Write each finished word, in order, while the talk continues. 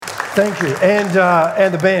Thank you.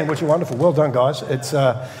 And the band, which are wonderful. Well done, guys.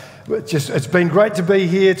 It's been great to be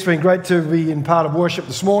here. It's been great to be in part of worship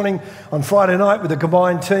this morning on Friday night with the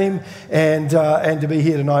combined team and to be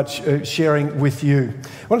here tonight sharing with you.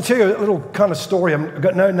 I want to tell you a little kind of story. I've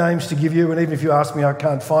got no names to give you, and even if you ask me, I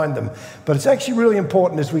can't find them. But it's actually really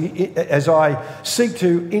important as I seek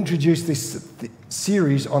to introduce this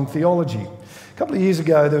series on theology. A couple of years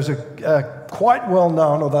ago, there was a quite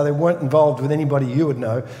well-known, although they weren't involved with anybody you would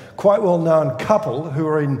know, quite well-known couple who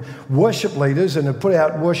are in worship leaders and have put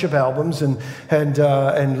out worship albums, and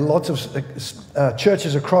lots of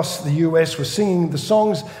churches across the US were singing the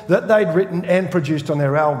songs that they'd written and produced on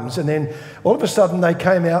their albums. And then all of a sudden they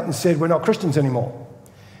came out and said, "We're not Christians anymore.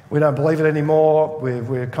 We don't believe it anymore.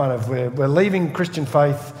 We're leaving Christian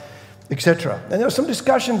faith," etc. And there were some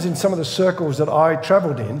discussions in some of the circles that I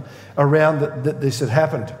travelled in around that this had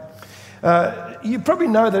happened. You probably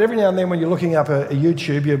know that every now and then when you're looking up a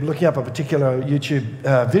YouTube, you're looking up a particular YouTube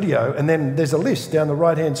video, and then there's a list down the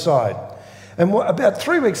right-hand side. And about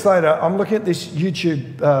 3 weeks later, I'm looking at this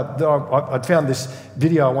YouTube, I'd found this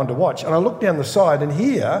video I wanted to watch, and I looked down the side, and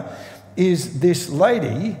here is this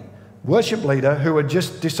lady, worship leader, who had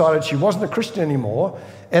just decided she wasn't a Christian anymore,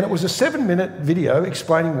 and it was a 7-minute video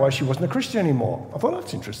explaining why she wasn't a Christian anymore. I thought,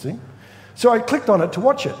 that's interesting. So I clicked on it to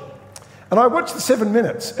watch it. And I watched the 7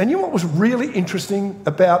 minutes, and you know what was really interesting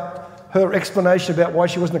about her explanation about why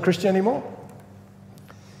she wasn't a Christian anymore?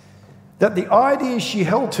 That the ideas she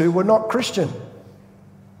held to were not Christian.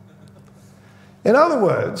 In other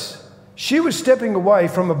words, she was stepping away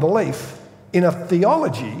from a belief in a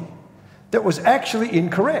theology that was actually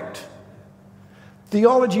incorrect.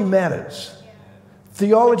 Theology matters.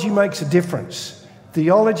 Theology makes a difference.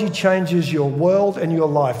 Theology changes your world and your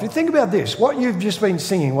life. You think about this, what you've just been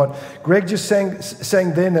singing, what Greg just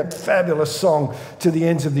sang then, that fabulous song, To the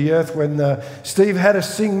Ends of the Earth, when Steve had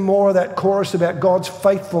us sing more of that chorus about God's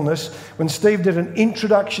faithfulness, when Steve did an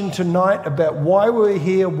introduction tonight about why we're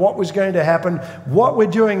here, what was going to happen, what we're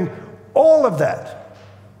doing, all of that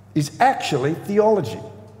is actually theology.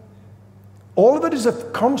 All of it is a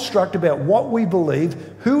construct about what we believe,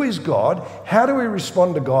 who is God, how do we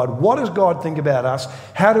respond to God, what does God think about us,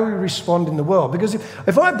 how do we respond in the world? Because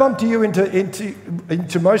if I bumped you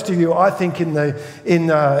into most of you, I think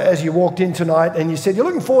as you walked in tonight and you said, you're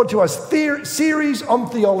looking forward to a series on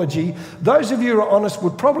theology, those of you who are honest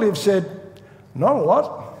would probably have said, not a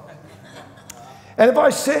lot. And if I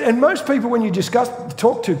said, and most people when you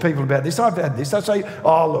talk to people about this, I've had this, they say,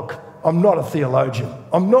 oh look, I'm not a theologian.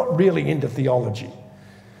 I'm not really into theology.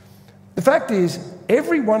 The fact is,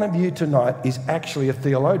 every one of you tonight is actually a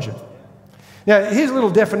theologian. Now, here's a little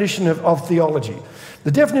definition of theology. The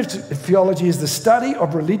definition of theology is the study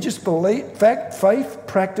of religious belief, faith,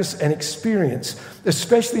 practice, and experience,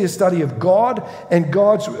 especially a study of God and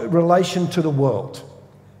God's relation to the world.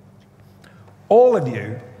 All of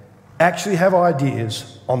you actually have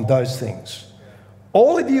ideas on those things.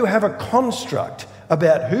 All of you have a construct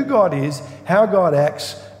about who God is, how God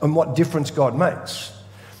acts, and what difference God makes.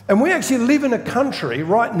 And we actually live in a country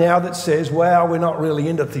right now that says, well, we're not really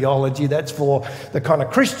into theology. That's for the kind of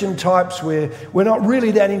Christian types. We're not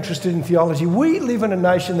really that interested in theology. We live in a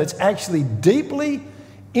nation that's actually deeply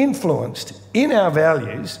influenced in our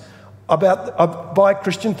values by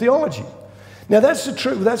Christian theology. Now, that's the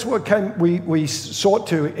truth. That's what we sought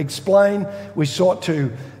to explain. We sought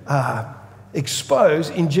to expose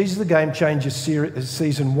in Jesus the Game Changer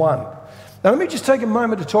Season 1. Now, let me just take a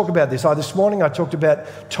moment to talk about this. This morning I talked about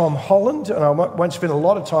Tom Holland, and I won't spend a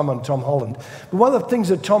lot of time on Tom Holland. But one of the things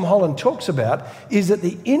that Tom Holland talks about is that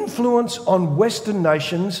the influence on Western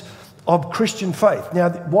nations of Christian faith. Now,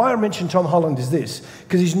 why I mention Tom Holland is this,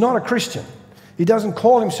 because he's not a Christian. He doesn't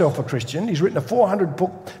call himself a Christian. He's written a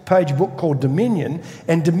 400-page book called Dominion,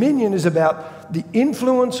 and Dominion is about the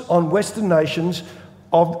influence on Western nations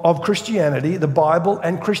of Christianity, the Bible,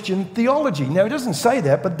 and Christian theology. Now, he doesn't say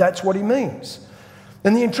that, but that's what he means.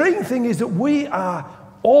 And the intriguing thing is that we are,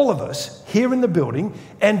 all of us here in the building,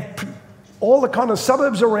 and all the kind of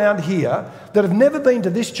suburbs around here that have never been to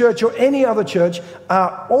this church or any other church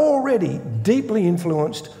are already deeply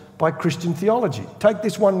influenced by Christian theology. Take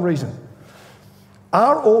this one reason.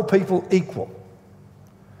 Are all people equal?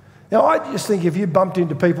 Now, I just think if you bumped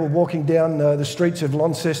into people walking down the streets of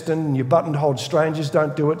Launceston and you buttonholed strangers,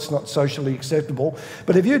 don't do it, it's not socially acceptable.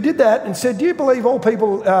 But if you did that and said, do you believe all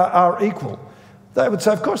people are equal? They would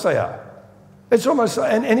say, of course they are. It's almost,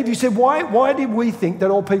 and if you said, why did we think that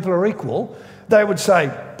all people are equal? They would say,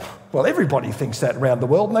 well, everybody thinks that around the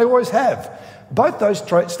world, and they always have. Both those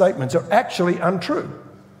statements are actually untrue.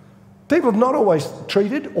 People have not always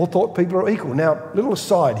treated or thought people are equal. Now, little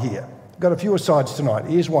aside here. got a few asides tonight.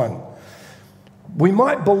 Here's one. We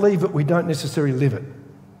might believe it, we don't necessarily live it,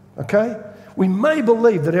 okay? We may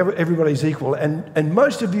believe that everybody's equal, and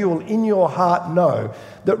most of you will in your heart know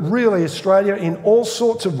that really Australia in all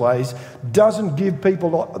sorts of ways doesn't give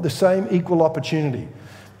people the same equal opportunity.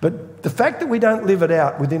 But the fact that we don't live it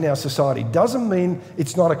out within our society doesn't mean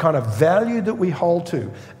it's not a kind of value that we hold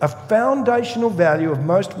to. A foundational value of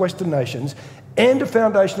most Western nations and a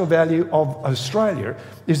foundational value of Australia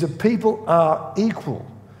is that people are equal,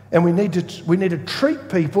 and we need to treat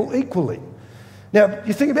people equally. Now,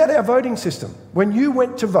 you think about our voting system. When you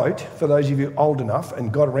went to vote, for those of you old enough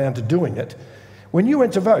and got around to doing it, when you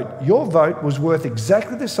went to vote, your vote was worth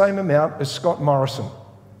exactly the same amount as Scott Morrison,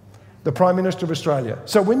 the Prime Minister of Australia.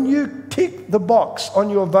 So when you tick the box on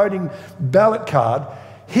your voting ballot card,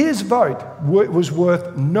 his vote was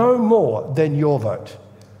worth no more than your vote.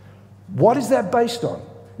 What is that based on?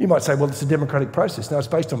 You might say, well, it's a democratic process. No, it's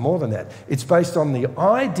based on more than that. It's based on the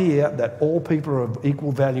idea that all people are of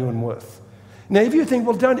equal value and worth. Now, if you think,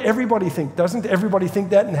 well, doesn't everybody think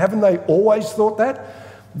that, and haven't they always thought that?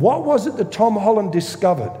 What was it that Tom Holland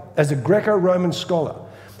discovered as a Greco-Roman scholar?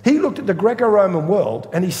 He looked at the Greco-Roman world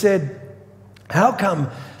and he said, how come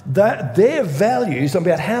that their values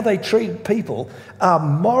about how they treat people are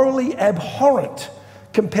morally abhorrent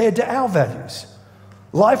compared to our values?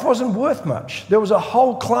 Life wasn't worth much. There was a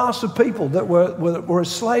whole class of people that were a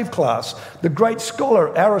slave class. The great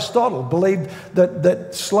scholar Aristotle believed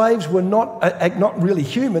that slaves were not really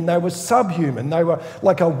human, they were subhuman. They were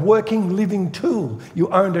like a working, living tool. You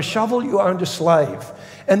owned a shovel, you owned a slave.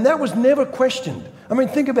 And that was never questioned. I mean,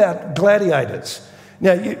 think about gladiators.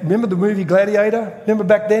 Now, you remember the movie Gladiator? Remember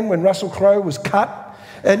back then when Russell Crowe was cut?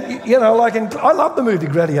 And, and I love the movie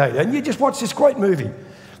Gladiator, and you just watch this great movie.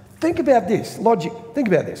 Think about this, logic, think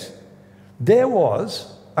about this. There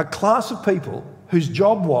was a class of people whose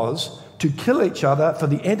job was to kill each other for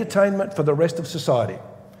the entertainment for the rest of society.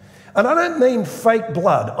 And I don't mean fake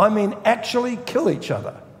blood, I mean actually kill each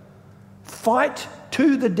other. Fight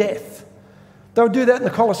to the death. They would do that in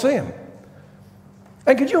the Colosseum.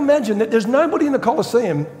 And could you imagine that there's nobody in the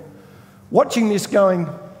Colosseum watching this going,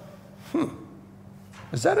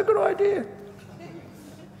 is that a good idea?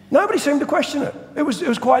 Nobody seemed to question it. It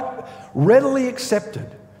was quite readily accepted.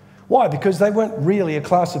 Why? Because they weren't really a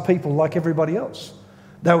class of people like everybody else.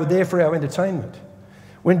 They were there for our entertainment.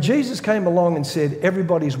 When Jesus came along and said,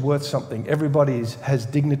 everybody's worth something, everybody has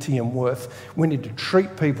dignity and worth, we need to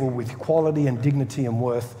treat people with quality and dignity and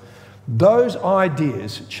worth, those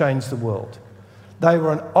ideas changed the world. They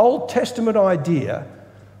were an Old Testament idea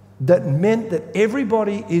that meant that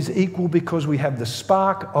everybody is equal because we have the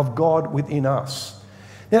spark of God within us.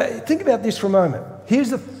 Now, think about this for a moment.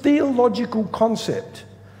 Here's a theological concept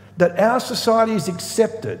that our society has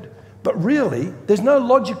accepted, but really, there's no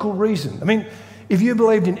logical reason. I mean, if you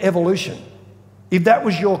believed in evolution, if that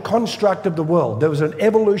was your construct of the world, there was an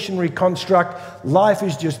evolutionary construct, life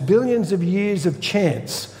is just billions of years of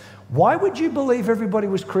chance, why would you believe everybody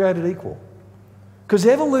was created equal? Because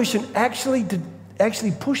evolution actually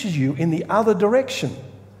pushes you in the other direction.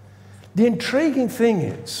 The intriguing thing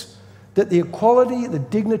is that the equality, the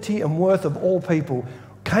dignity and worth of all people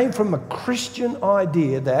came from a Christian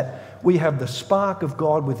idea that we have the spark of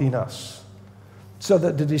God within us. So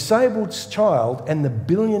that the disabled child and the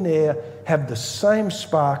billionaire have the same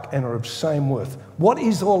spark and are of same worth. What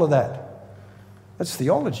is all of that? That's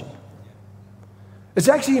theology. It's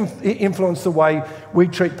actually influenced the way we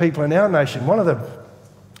treat people in our nation. One of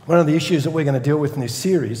the issues that we're going to deal with in this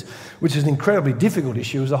series, which is an incredibly difficult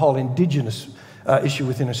issue, is the whole Indigenous issue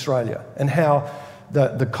within Australia, and how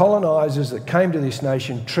the colonisers that came to this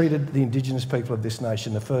nation treated the Indigenous people of this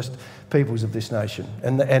nation, the first peoples of this nation.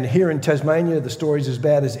 And here in Tasmania, the story's as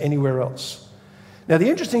bad as anywhere else. Now, the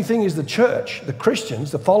interesting thing is the church, the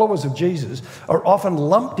Christians, the followers of Jesus, are often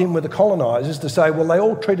lumped in with the colonisers to say, well, they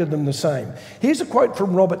all treated them the same. Here's a quote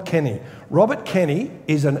from Robert Kenny. Robert Kenny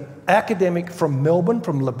is an academic from Melbourne,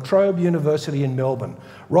 from La Trobe University in Melbourne.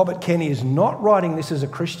 Robert Kenny is not writing this as a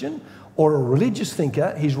Christian or a religious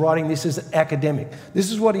thinker, he's writing this as an academic.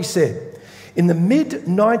 This is what he said. In the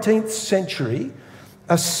mid-19th century,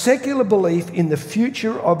 a secular belief in the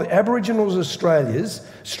future of Aboriginal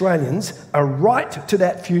Australians, a right to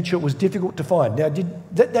that future was difficult to find. Now,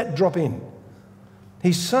 let that drop in.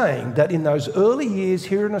 He's saying that in those early years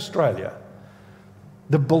here in Australia,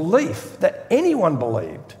 the belief that anyone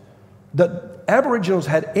believed that Aboriginals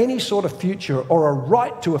had any sort of future or a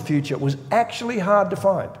right to a future was actually hard to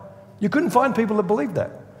find. You couldn't find people that believed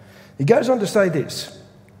that. He goes on to say this.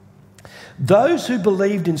 Those who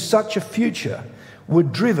believed in such a future were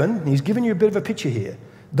driven, he's given you a bit of a picture here,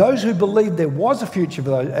 those who believed there was a future for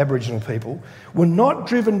those Aboriginal people, were not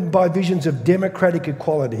driven by visions of democratic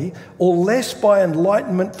equality or less by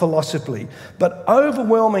Enlightenment philosophy, but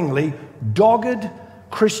overwhelmingly dogged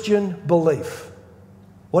Christian belief.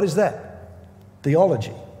 What is that?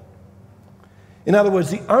 Theology. In other words,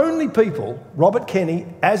 the only people, Robert Kenny,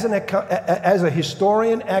 as a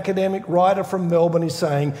historian, academic, writer from Melbourne, is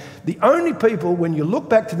saying, the only people, when you look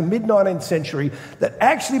back to the mid-19th century, that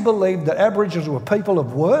actually believed that Aboriginals were people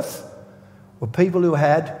of worth were people who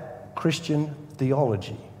had Christian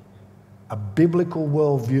theology, a biblical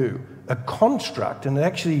worldview, a construct. And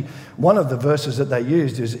actually, one of the verses that they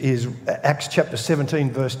used is Acts chapter 17,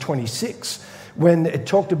 verse 26, when it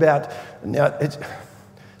talked about...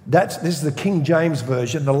 This is the King James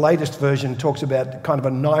Version. The latest version talks about kind of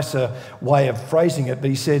a nicer way of phrasing it, but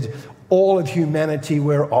he said, all of humanity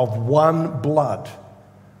were of one blood.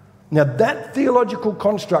 Now, that theological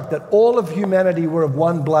construct that all of humanity were of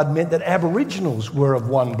one blood meant that Aboriginals were of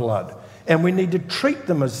one blood, and we need to treat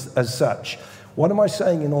them as such. What am I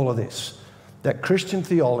saying in all of this? That Christian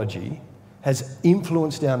theology has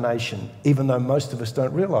influenced our nation, even though most of us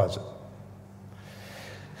don't realise it.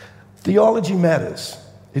 Theology matters.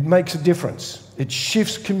 It makes a difference. It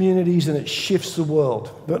shifts communities and it shifts the world.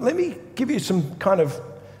 But let me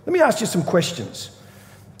ask you some questions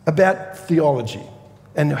about theology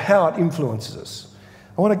and how it influences us.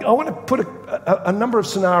 I want to put a number of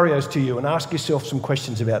scenarios to you and ask yourself some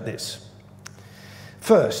questions about this.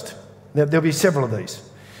 First, there'll be several of these.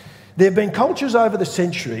 There have been cultures over the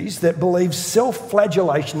centuries that believe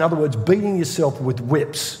self-flagellation, in other words, beating yourself with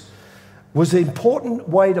whips, was an important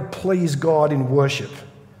way to please God in worship.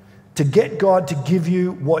 To get God to give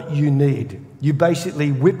you what you need. You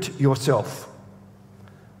basically whipped yourself.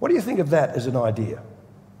 What do you think of that as an idea?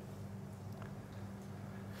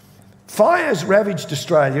 Fires ravaged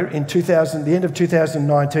Australia in the end of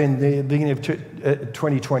 2019, the beginning of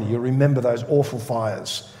 2020. You'll remember those awful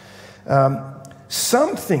fires.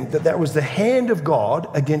 Some think that was the hand of God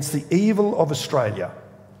against the evil of Australia.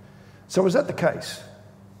 So is that the case?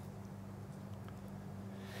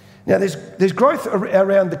 Now, there's growth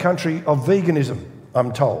around the country of veganism,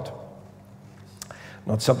 I'm told.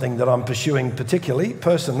 Not something that I'm pursuing particularly,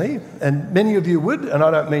 personally, and many of you would, and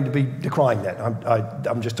I don't mean to be decrying that.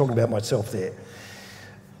 I'm just talking about myself there.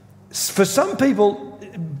 For some people,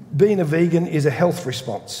 being a vegan is a health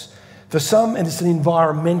response. For some, and it's an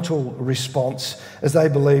environmental response, as they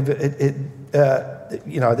believe it's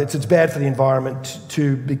bad for the environment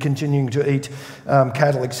to be continuing to eat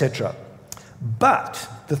cattle, etc. But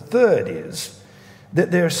the third is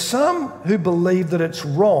that there are some who believe that it's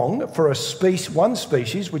wrong for one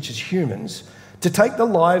species, which is humans, to take the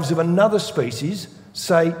lives of another species,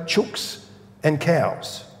 say chooks and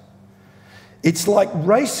cows. It's like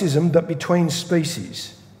racism, but between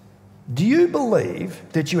species. Do you believe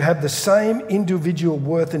that you have the same individual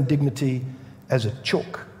worth and dignity as a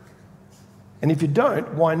chook? And if you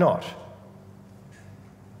don't, why not?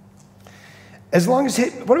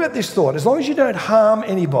 What about this thought? As long as you don't harm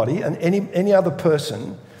anybody and any other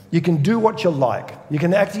person, you can do what you like. You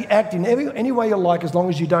can act in any way you like as long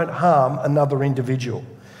as you don't harm another individual.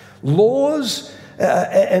 Laws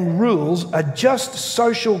and rules are just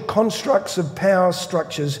social constructs of power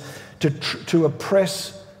structures to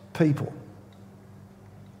oppress people.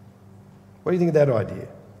 What do you think of that idea?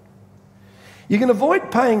 You can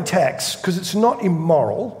avoid paying tax because it's not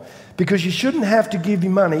immoral, because you shouldn't have to give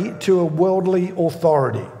your money to a worldly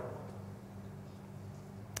authority.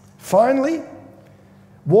 Finally,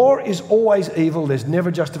 war is always evil. There's never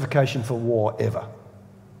justification for war, ever.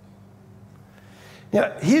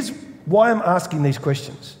 Now, here's why I'm asking these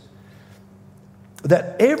questions.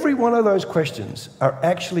 That every one of those questions are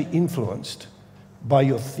actually influenced by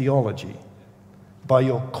your theology, by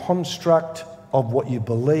your construct of what you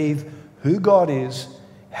believe, who God is,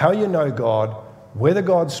 how you know God, whether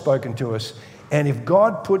God's spoken to us, and if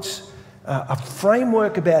God puts a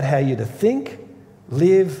framework about how you're to think,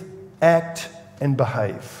 live, act, and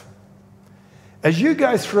behave. As you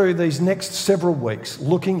go through these next several weeks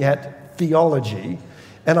looking at theology,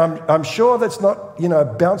 and I'm sure that's not,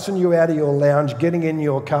 bouncing you out of your lounge, getting in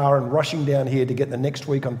your car and rushing down here to get the next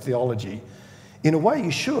week on theology. In a way,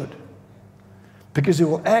 you should, because it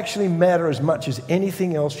will actually matter as much as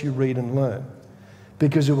anything else you read and learn.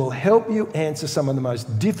 Because it will help you answer some of the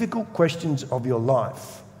most difficult questions of your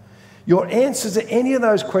life. Your answers to any of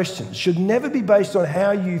those questions should never be based on how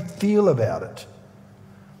you feel about it.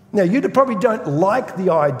 Now, you probably don't like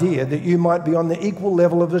the idea that you might be on the equal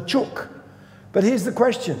level of the chook. But here's the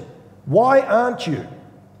question. Why aren't you?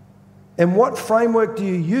 And what framework do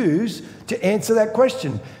you use to answer that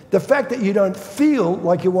question? The fact that you don't feel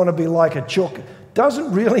like you want to be like a chook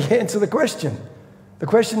doesn't really answer the question. The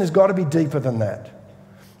question has got to be deeper than that.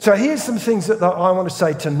 So here's some things that I want to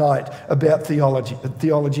say tonight about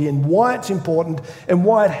theology and why it's important and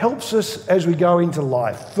why it helps us as we go into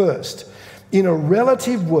life. First, in a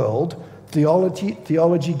relative world,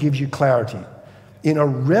 theology gives you clarity. In a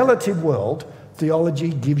relative world, theology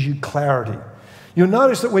gives you clarity. You'll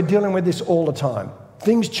notice that we're dealing with this all the time.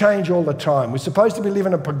 Things change all the time. We're supposed to be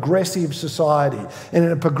living in a progressive society. And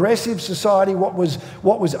in a progressive society, what was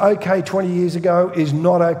okay 20 years ago is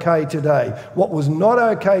not okay today. What was not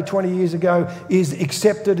okay 20 years ago is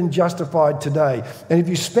accepted and justified today. And if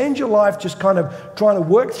you spend your life just kind of trying to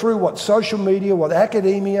work through what social media, what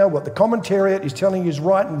academia, what the commentariat is telling you is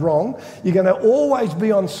right and wrong, you're going to always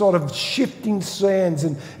be on sort of shifting sands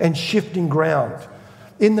and shifting ground.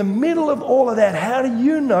 In the middle of all of that, how do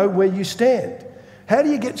you know where you stand? How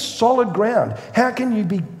do you get solid ground? How can you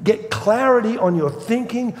get clarity on your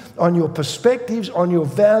thinking, on your perspectives, on your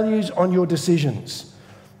values, on your decisions?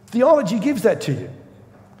 Theology gives that to you.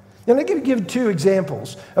 Now, let me give 2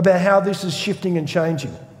 examples about how this is shifting and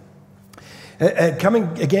changing.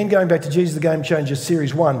 Going back to Jesus the Game Changer,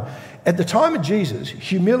 Series 1, at the time of Jesus,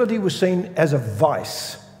 humility was seen as a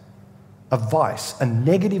vice, a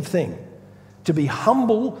negative thing. To be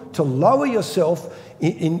humble, to lower yourself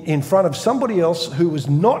in front of somebody else who was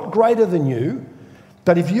not greater than you,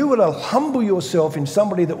 but if you were to humble yourself in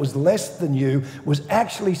somebody that was less than you, was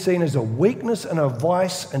actually seen as a weakness and a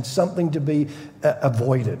vice and something to be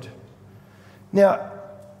avoided. Now,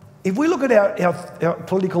 if we look at our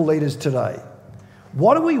political leaders today,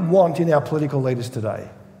 what do we want in our political leaders today?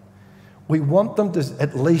 We want them to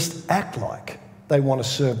at least act like they want to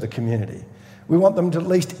serve the community. We want them to at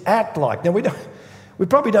least act like. Now, we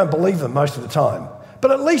probably don't believe them most of the time, but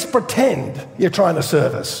at least pretend you're trying to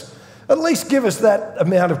serve us. At least give us that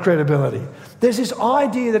amount of credibility. There's this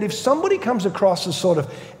idea that if somebody comes across as sort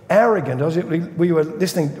of arrogant, we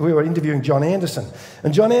were interviewing John Anderson,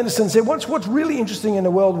 and John Anderson said, what's really interesting in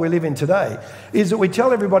the world we live in today is that we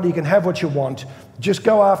tell everybody you can have what you want, just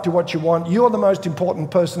go after what you want, you're the most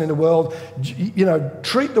important person in the world,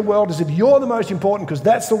 treat the world as if you're the most important because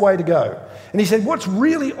that's the way to go. And he said, what's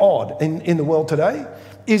really odd in the world today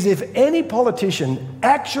is if any politician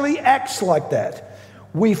actually acts like that,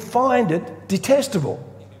 we find it detestable.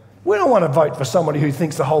 We don't want to vote for somebody who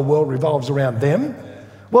thinks the whole world revolves around them.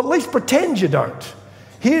 Well, at least pretend you don't.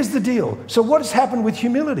 Here's the deal. So what has happened with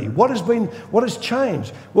humility? What has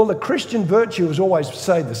changed? Well, the Christian virtue has always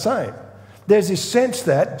stayed the same. There's this sense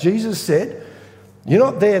that Jesus said, you're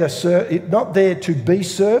not there to serve, not there to be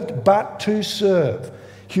served, but to serve.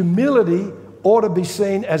 Humility ought to be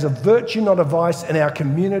seen as a virtue, not a vice, and our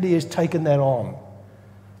community has taken that on.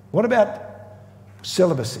 What about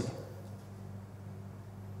celibacy?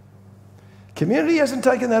 Community hasn't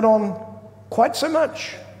taken that on quite so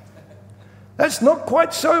much. That's not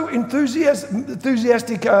quite so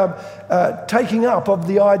enthusiastic taking up of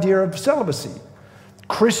the idea of celibacy.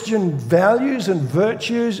 Christian values and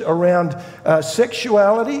virtues around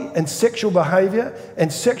sexuality and sexual behaviour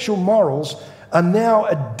and sexual morals are now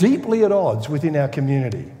deeply at odds within our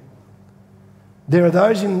community. There are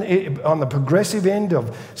those on the progressive end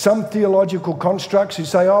of some theological constructs who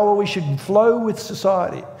say, oh, well, we should flow with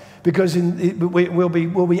society because we'll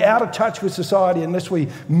be out of touch with society unless we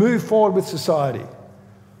move forward with society.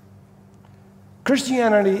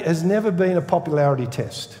 Christianity has never been a popularity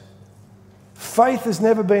test. Faith has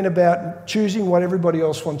never been about choosing what everybody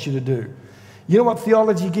else wants you to do. You know what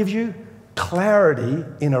theology gives you? Clarity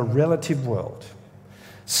in a relative world.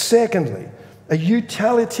 Secondly, a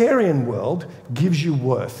utilitarian world gives you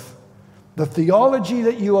worth. The theology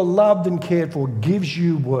that you are loved and cared for gives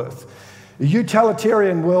you worth. A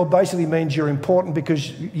utilitarian world basically means you're important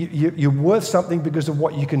because you're worth something because of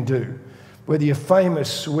what you can do. Whether you're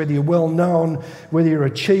famous, whether you're well known, whether you're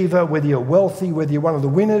an achiever, whether you're wealthy, whether you're one of the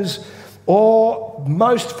winners, or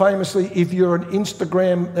most famously, if you're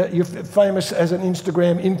you're famous as an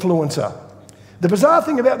Instagram influencer. The bizarre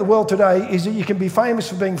thing about the world today is that you can be famous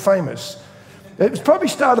for being famous. It was probably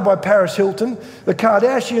started by Paris Hilton. The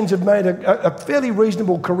Kardashians have made a fairly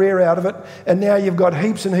reasonable career out of it, and now you've got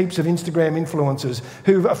heaps and heaps of Instagram influencers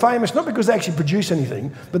who are famous not because they actually produce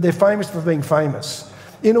anything, but they're famous for being famous.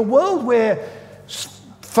 In a world where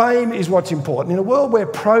fame is what's important, in a world where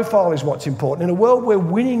profile is what's important, in a world where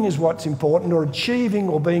winning is what's important, or achieving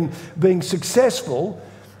or being successful,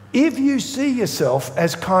 if you see yourself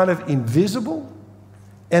as kind of invisible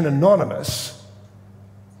and anonymous,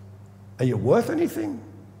 are you worth anything?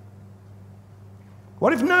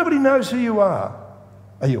 What if nobody knows who you are?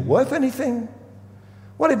 Are you worth anything?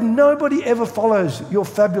 What if nobody ever follows your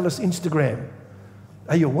fabulous Instagram?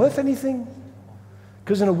 Are you worth anything?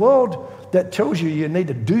 Because in a world that tells you you need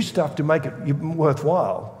to do stuff to make it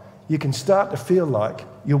worthwhile, you can start to feel like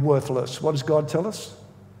you're worthless. What does God tell us?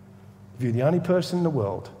 If you're the only person in the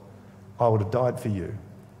world, I would have died for you.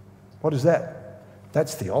 What is that?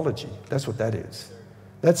 That's theology. That's what that is.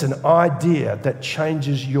 That's an idea that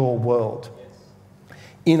changes your world.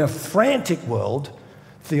 In a frantic world,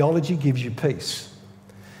 theology gives you peace.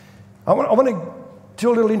 I want to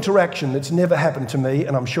do a little interaction that's never happened to me,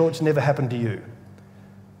 and I'm sure it's never happened to you.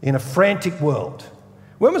 In a frantic world.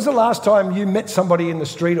 When was the last time you met somebody in the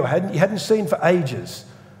street or you hadn't seen for ages?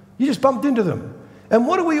 You just bumped into them. And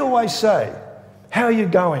what do we always say? How are you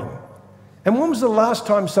going? And when was the last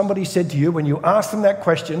time somebody said to you, when you asked them that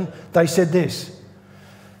question, they said this?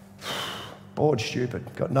 Bored, stupid,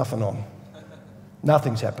 got nothing on.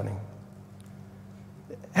 Nothing's happening.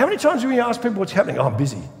 How many times have you asked people what's happening? Oh, I'm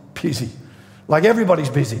busy. Like everybody's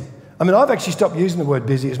busy. I mean, I've actually stopped using the word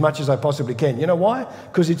busy as much as I possibly can. You know why?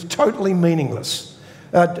 Because it's totally meaningless.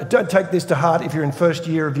 Don't take this to heart if you're in first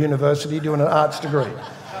year of university doing an arts degree.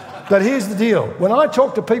 But here's the deal. When I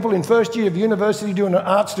talk to people in first year of university doing an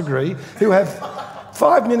arts degree who have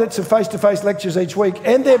 5 minutes of face-to-face lectures each week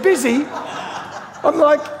and they're busy, I'm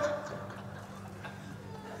like,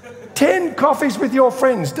 10 coffees with your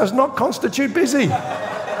friends does not constitute busy.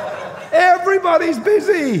 Everybody's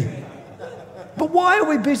busy. But why are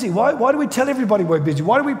we busy? Why do we tell everybody we're busy?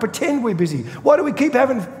 Why do we pretend we're busy? Why do we keep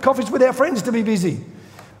having coffees with our friends to be busy?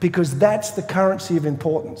 Because that's the currency of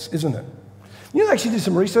importance, isn't it? You know, they actually did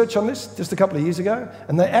some research on this just a couple of years ago,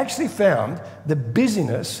 and they actually found that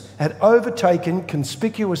busyness had overtaken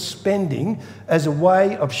conspicuous spending as a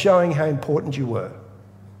way of showing how important you were.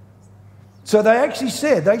 So they actually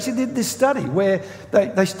did this study where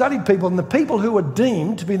they studied people, and the people who were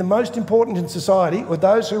deemed to be the most important in society were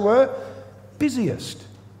those who were busiest.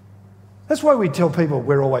 That's why we tell people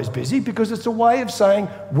we're always busy, because it's a way of saying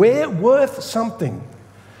we're worth something.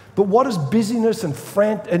 But what does busyness and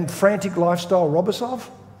frantic lifestyle rob us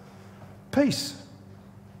of? Peace.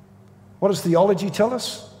 What does theology tell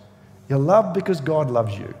us? You're loved because God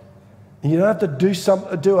loves you. And you don't have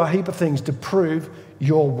to do a heap of things to prove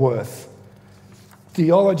your worth.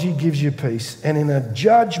 Theology gives you peace. And in a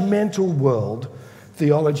judgmental world,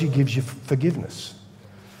 theology gives you forgiveness.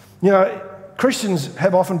 You know, Christians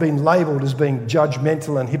have often been labelled as being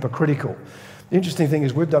judgmental and hypocritical. The interesting thing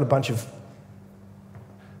is we've done a bunch of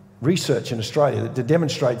research in Australia that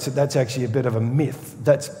demonstrates that that's actually a bit of a myth.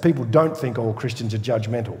 People don't think all Christians are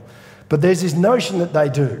judgmental. But there's this notion that they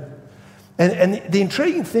do. And the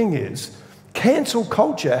intriguing thing is, cancel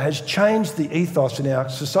culture has changed the ethos in our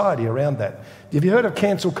society around that. Have you heard of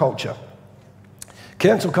cancel culture?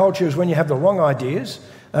 Cancel culture is when you have the wrong ideas,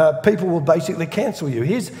 people will basically cancel you.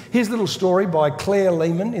 Here's a little story by Claire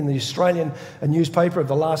Lehman in the Australian newspaper of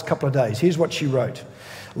the last couple of days. Here's what she wrote.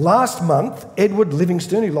 Last month, Edward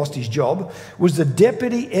Livingston, who lost his job, was the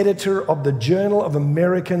deputy editor of the Journal of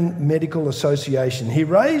American Medical Association. He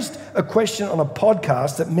raised a question on a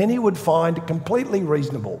podcast that many would find completely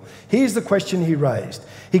reasonable. Here's the question he raised.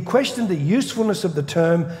 He questioned the usefulness of the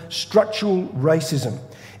term structural racism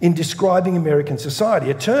in describing American society,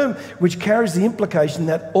 a term which carries the implication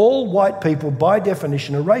that all white people, by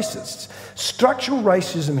definition, are racists. Structural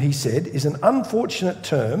racism, he said, is an unfortunate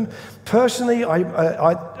term. Personally,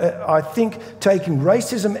 I think taking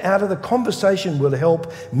racism out of the conversation will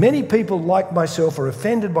help. Many people like myself are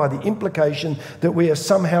offended by the implication that we are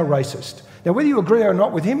somehow racist. Now, whether you agree or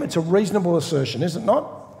not with him, it's a reasonable assertion, is it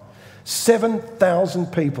not? 7,000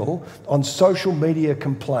 people on social media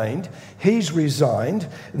complained. He's resigned.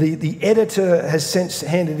 The editor has since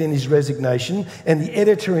handed in his resignation, and the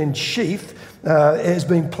editor-in-chief has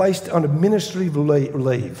been placed on administrative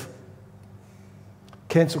leave.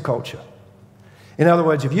 Cancel culture. In other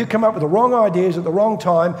words, if you come up with the wrong ideas at the wrong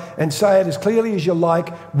time and say it as clearly as you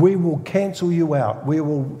like, we will cancel you out. We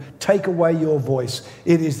will take away your voice.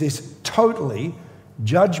 It is this totally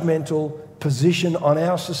judgmental position on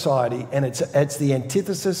our society, and it's the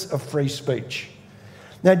antithesis of free speech.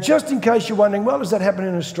 Now, just in case you're wondering, well, does that happen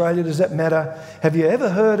in Australia? Does that matter? Have you ever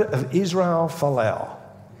heard of Israel Folau?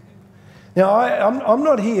 Now, I'm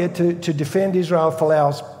not here to defend Israel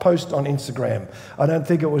Folau's post on Instagram. I don't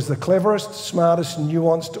think it was the cleverest, smartest,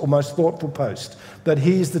 nuanced, or most thoughtful post. But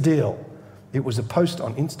here's the deal. It was a post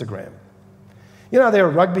on Instagram. You know, there are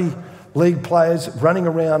rugby league players running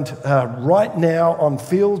around right now on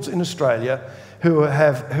fields in Australia who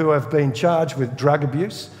have been charged with drug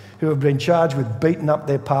abuse, who have been charged with beating up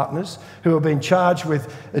their partners, who have been charged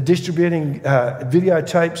with distributing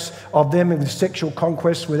videotapes of them in sexual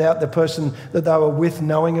conquests without the person that they were with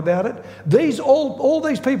knowing about it. All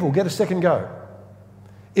these people get a second go.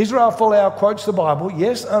 Israel Folau quotes the Bible,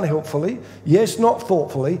 yes, unhelpfully, yes, not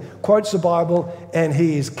thoughtfully, quotes the Bible, and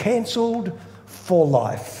he is cancelled for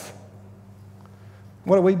life.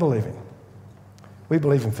 What do we believe in? We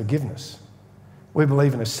believe in forgiveness. We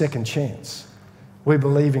believe in a second chance. We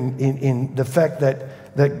believe in the fact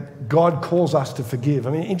that God calls us to forgive.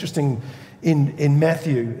 I mean, interesting in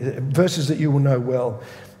Matthew, verses that you will know well.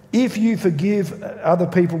 If you forgive other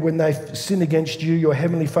people when they sin against you, your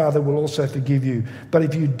heavenly Father will also forgive you. But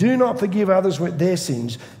if you do not forgive others with their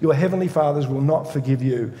sins, your heavenly Fathers will not forgive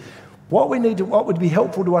you. What would be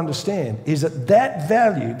helpful to understand is that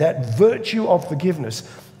value, that virtue of forgiveness,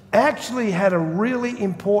 actually had a really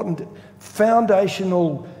important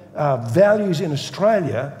foundational values in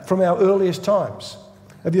Australia from our earliest times.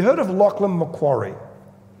 Have you heard of Lachlan Macquarie?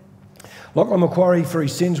 Lachlan Macquarie, for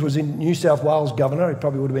his sins, was in New South Wales governor. He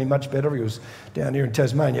probably would have been much better. He was down here in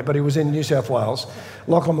Tasmania, but he was in New South Wales.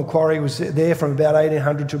 Lachlan Macquarie was there from about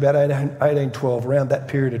 1800 to about 1812, around that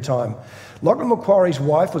period of time. Lachlan Macquarie's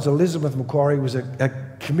wife was Elizabeth Macquarie, was a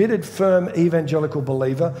committed, firm evangelical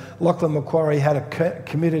believer. Lachlan Macquarie had a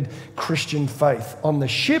committed Christian faith. On the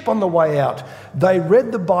ship on the way out, they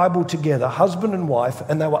read the Bible together, husband and wife,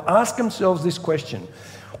 and they were asking themselves this question: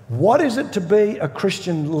 what is it to be a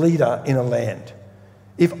Christian leader in a land?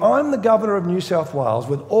 If I'm the governor of New South Wales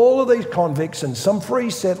with all of these convicts and some free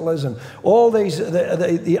settlers and all these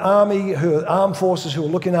the army, armed forces who are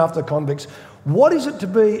looking after the convicts, what is it to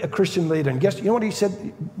be a Christian leader? And you know what he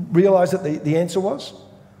said? Realised that the answer was?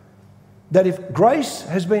 That if grace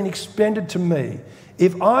has been extended to me,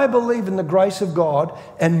 if I believe in the grace of God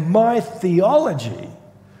and my theology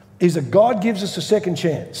is that God gives us a second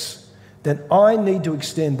chance, then I need to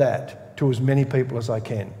extend that to as many people as I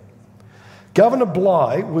can. Governor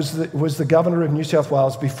Bligh was the governor of New South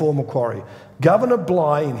Wales before Macquarie. Governor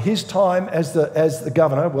Bligh, in his time as the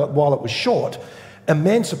governor, while it was short,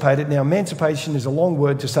 emancipated. Now, emancipation is a long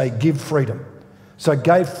word to say give freedom. So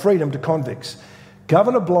gave freedom to convicts.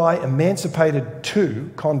 Governor Bligh emancipated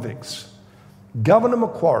 2 convicts. Governor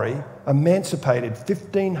Macquarie emancipated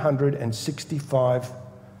 1,565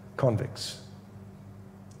 convicts.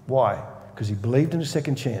 Why? Because he believed in a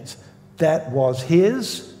second chance. That was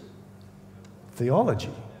his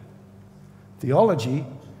theology. Theology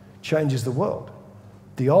changes the world.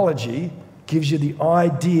 Theology gives you the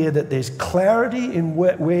idea that there's clarity in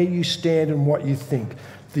where you stand and what you think.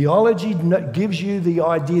 Theology gives you the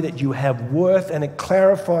idea that you have worth, and it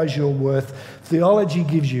clarifies your worth. Theology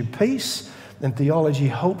gives you peace, and theology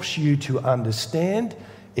helps you to understand,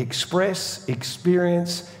 express,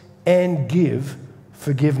 experience, and give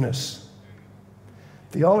forgiveness.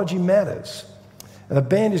 Theology matters. And the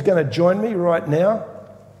band is going to join me right now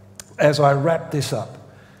as I wrap this up.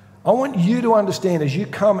 I want you to understand as you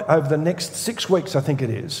come over the next 6 weeks, I think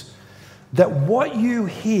it is, that what you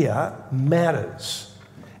hear matters.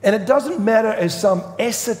 And it doesn't matter as some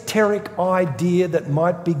esoteric idea that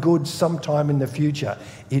might be good sometime in the future.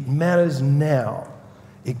 It matters now.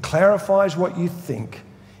 It clarifies what you think.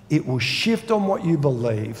 It will shift on what you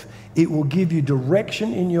believe. It will give you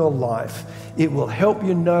direction in your life. It will help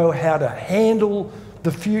you know how to handle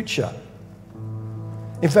the future.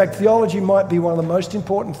 In fact, theology might be one of the most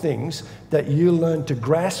important things that you learn to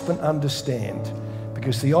grasp and understand,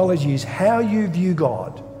 because theology is how you view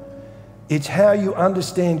God. It's how you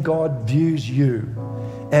understand God views you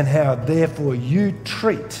and how, therefore, you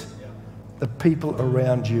treat the people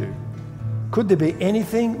around you. Could there be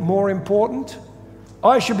anything more important?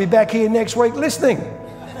 I should be back here next week listening.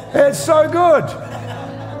 It's so good.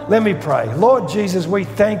 Let me pray. Lord Jesus, we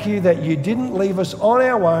thank you that you didn't leave us on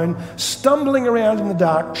our own, stumbling around in the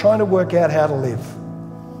dark, trying to work out how to live.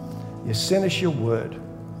 You sent us your word.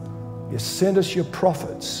 You sent us your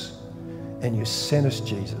prophets. And you sent us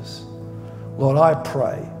Jesus. Lord, I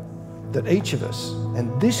pray that each of us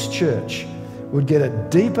and this church would get a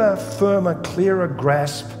deeper, firmer, clearer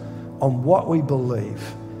grasp on what we believe,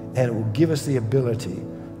 and it will give us the ability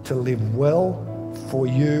to live well for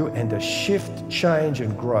you and to shift, change,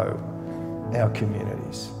 and grow our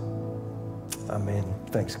communities. Amen.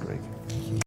 Thanks, Greg.